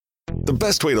The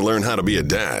best way to learn how to be a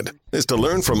dad is to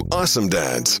learn from awesome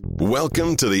dads.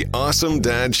 Welcome to the Awesome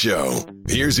Dad Show.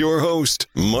 Here's your host,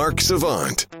 Mark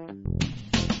Savant.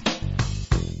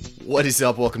 What is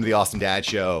up? Welcome to the Awesome Dad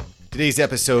Show. Today's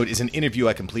episode is an interview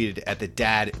I completed at the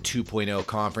Dad 2.0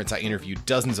 conference. I interviewed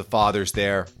dozens of fathers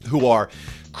there who are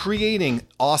creating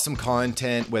awesome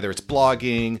content, whether it's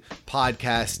blogging,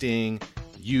 podcasting,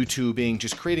 YouTubing,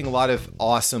 just creating a lot of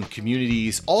awesome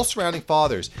communities, all surrounding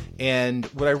fathers. And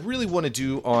what I really want to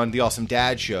do on the Awesome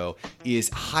Dad Show is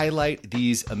highlight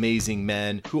these amazing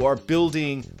men who are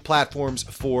building platforms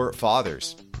for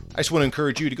fathers. I just want to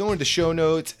encourage you to go into the show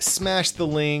notes, smash the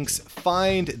links,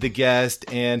 find the guest,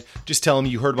 and just tell them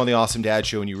you heard them on the Awesome Dad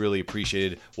Show and you really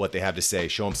appreciated what they have to say.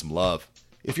 Show them some love.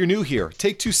 If you're new here,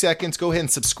 take 2 seconds, go ahead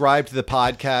and subscribe to the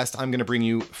podcast. I'm going to bring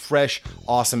you fresh,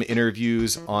 awesome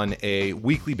interviews on a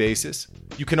weekly basis.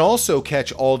 You can also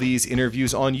catch all these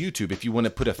interviews on YouTube. If you want to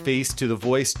put a face to the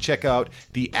voice, check out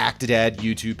the Act a Dad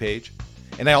YouTube page.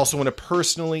 And I also want to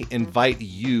personally invite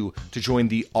you to join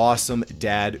the Awesome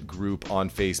Dad group on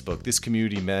Facebook. This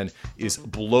community, man, is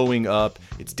blowing up.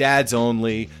 It's dads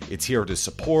only. It's here to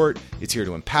support. It's here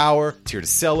to empower. It's here to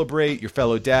celebrate your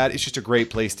fellow dad. It's just a great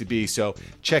place to be. So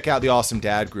check out the Awesome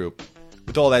Dad group.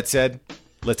 With all that said,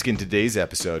 let's get into today's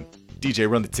episode.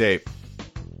 DJ, run the tape.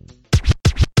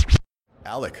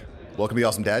 Alec, welcome to the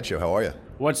Awesome Dad Show. How are you?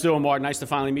 What's doing, Mark? Nice to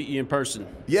finally meet you in person.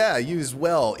 Yeah, you as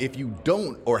well. If you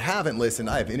don't or haven't listened,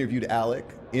 I have interviewed Alec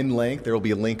in length. There will be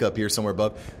a link up here somewhere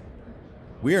above.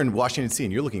 We're in Washington, D.C.,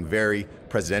 and you're looking very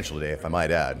presidential today, if I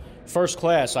might add. First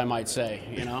class, I might say,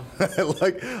 you know?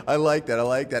 I like that.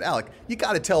 Alec, you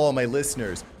got to tell all my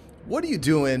listeners, what are you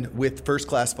doing with first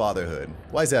class fatherhood?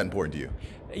 Why is that important to you?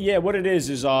 Yeah, what it is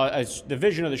the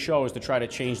vision of the show is to try to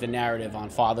change the narrative on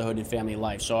fatherhood and family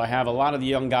life. So I have a lot of the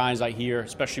young guys I hear,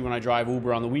 especially when I drive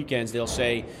Uber on the weekends, they'll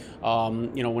say,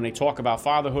 when they talk about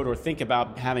fatherhood or think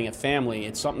about having a family,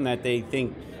 it's something that they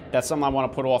think that's something I want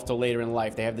to put off till later in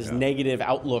life. They have this negative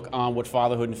outlook on what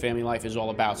fatherhood and family life is all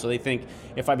about. So they think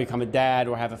if I become a dad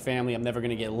or have a family, I'm never going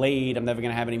to get laid, I'm never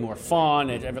going to have any more fun,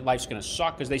 life's going to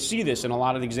suck, because they see this in a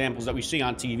lot of the examples that we see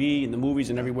on TV, in the movies,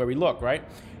 and everywhere we look, right?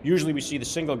 Usually we see the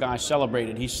single guy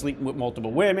celebrated. He's sleeping with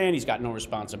multiple women, he's got no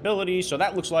responsibilities, so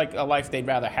that looks like a life they'd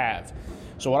rather have.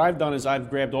 So what I've done is I've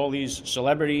grabbed all these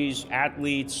celebrities,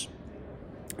 athletes,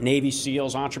 Navy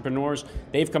SEALs, entrepreneurs.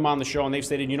 They've come on the show and they've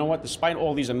stated, you know what, despite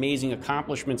all these amazing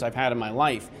accomplishments I've had in my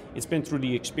life, it's been through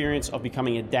the experience of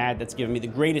becoming a dad that's given me the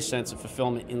greatest sense of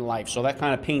fulfillment in life. So that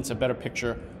kind of paints a better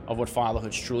picture of what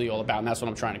fatherhood's truly all about, and that's what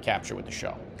I'm trying to capture with the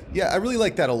show. Yeah, I really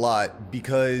like that a lot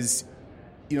because,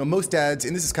 most dads,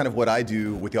 and this is kind of what I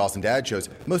do with the Awesome Dad shows,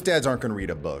 most dads aren't going to read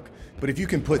a book. But if you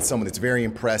can put someone that's very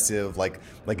impressive, like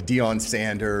Deion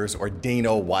Sanders or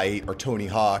Dana White or Tony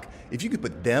Hawk, if you could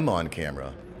put them on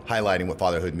camera, highlighting what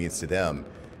fatherhood means to them,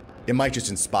 it might just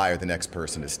inspire the next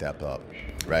person to step up,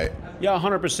 right? Yeah,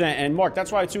 100%. And Mark,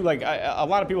 that's why too, a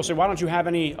lot of people say, why don't you have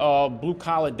any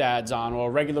blue-collar dads on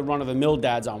or regular run-of-the-mill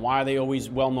dads on? Why are they always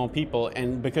well-known people?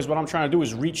 And because what I'm trying to do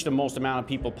is reach the most amount of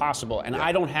people possible. And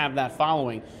I don't have that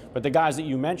following, but the guys that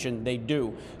you mentioned, they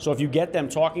do. So if you get them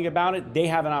talking about it, they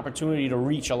have an opportunity to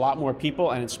reach a lot more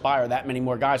people and inspire that many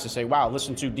more guys to say, wow,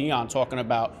 listen to Deion talking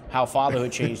about how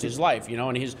fatherhood changed his life,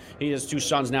 and he has 2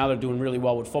 sons now that are doing really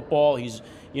well with football.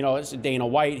 It's Dana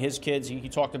White, his kids, he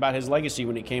talked about his legacy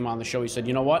when he came on the show. He said,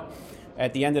 you know what?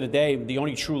 At the end of the day, the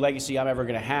only true legacy I'm ever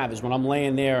going to have is when I'm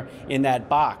laying there in that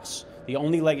box. The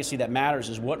only legacy that matters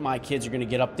is what my kids are going to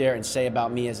get up there and say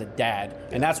about me as a dad.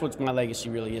 And that's what my legacy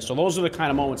really is. So those are the kind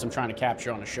of moments I'm trying to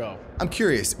capture on the show. I'm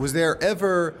curious, was there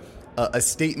ever a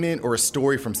statement or a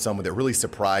story from someone that really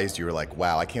surprised you? Or like,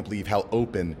 wow, I can't believe how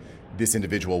open this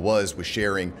individual was with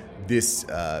sharing this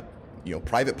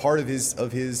private part of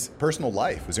his personal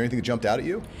life. Was there anything that jumped out at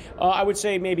you? I would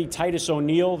say maybe Titus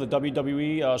O'Neil, the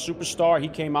WWE superstar. He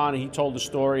came on and he told the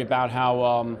story about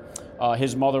how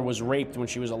his mother was raped when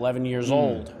she was 11 years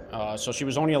old. So she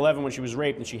was only 11 when she was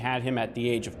raped, and she had him at the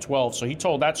age of 12. So he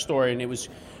told that story, and it was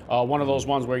one of those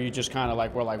ones where you just kind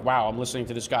of were like, wow, I'm listening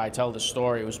to this guy tell this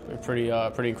story. It was pretty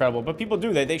incredible. But people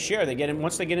do, they share, they get in.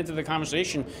 Once they get into the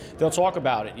conversation, they'll talk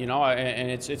about it, and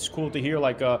it's cool to hear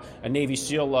a Navy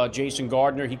SEAL, Jason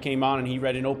Gardner. He came on and he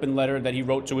read an open letter that he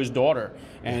wrote to his daughter.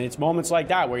 And it's moments like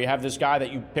that where you have this guy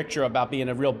that you picture about being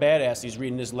a real badass. He's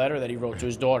reading this letter that he wrote to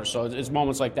his daughter. So it's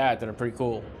moments like that are pretty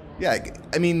cool. Yeah,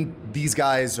 I mean, these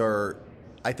guys are,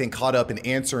 I think, caught up in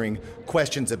answering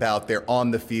questions about their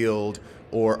on the field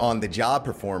or on the job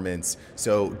performance.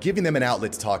 So giving them an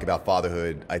outlet to talk about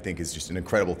fatherhood, I think, is just an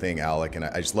incredible thing, Alec. And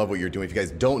I just love what you're doing. If you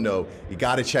guys don't know, you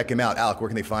got to check him out. Alec, where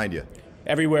can they find you?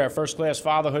 Everywhere,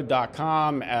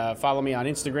 firstclassfatherhood.com. Follow me on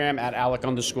Instagram at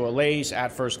Alec_Lace,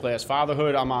 at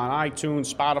firstclassfatherhood. I'm on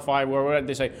iTunes, Spotify, wherever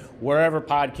they say, wherever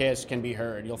podcasts can be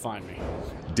heard, you'll find me.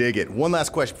 Dig it. One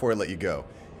last question before I let you go.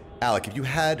 Alec, if you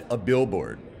had a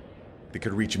billboard that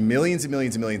could reach millions and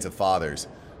millions and millions of fathers,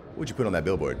 what would you put on that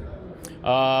billboard?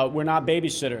 We're not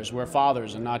babysitters. We're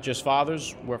fathers, and not just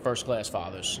fathers. We're first-class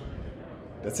fathers.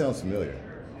 That sounds familiar.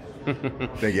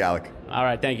 Thank you, Alec. All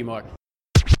right. Thank you, Mark.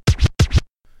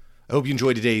 I hope you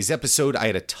enjoyed today's episode. I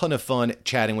had a ton of fun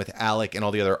chatting with Alec and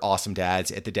all the other awesome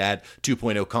dads at the Dad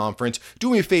 2.0 conference. Do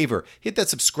me a favor, hit that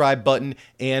subscribe button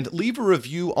and leave a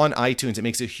review on iTunes. It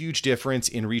makes a huge difference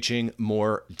in reaching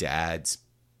more dads.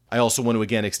 I also want to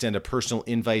again extend a personal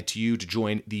invite to you to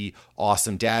join the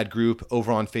Awesome Dad group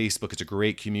over on Facebook. It's a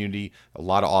great community, a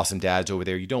lot of awesome dads over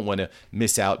there. You don't want to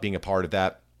miss out being a part of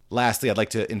that. Lastly, I'd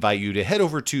like to invite you to head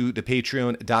over to the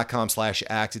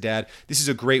patreon.com/actadad. This is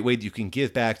a great way that you can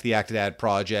give back to the Actadad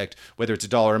project, whether it's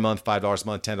 $1 a month, $5 a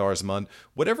month, $10 a month,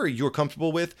 whatever you're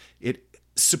comfortable with. It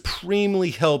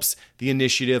supremely helps the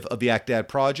initiative of the Actadad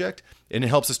project, and it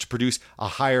helps us to produce a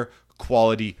higher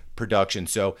quality production.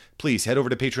 So please head over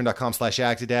to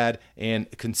patreon.com/actadad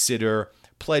and consider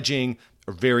pledging.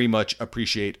 I very much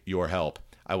appreciate your help.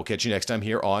 I will catch you next time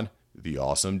here on The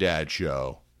Awesome Dad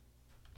Show.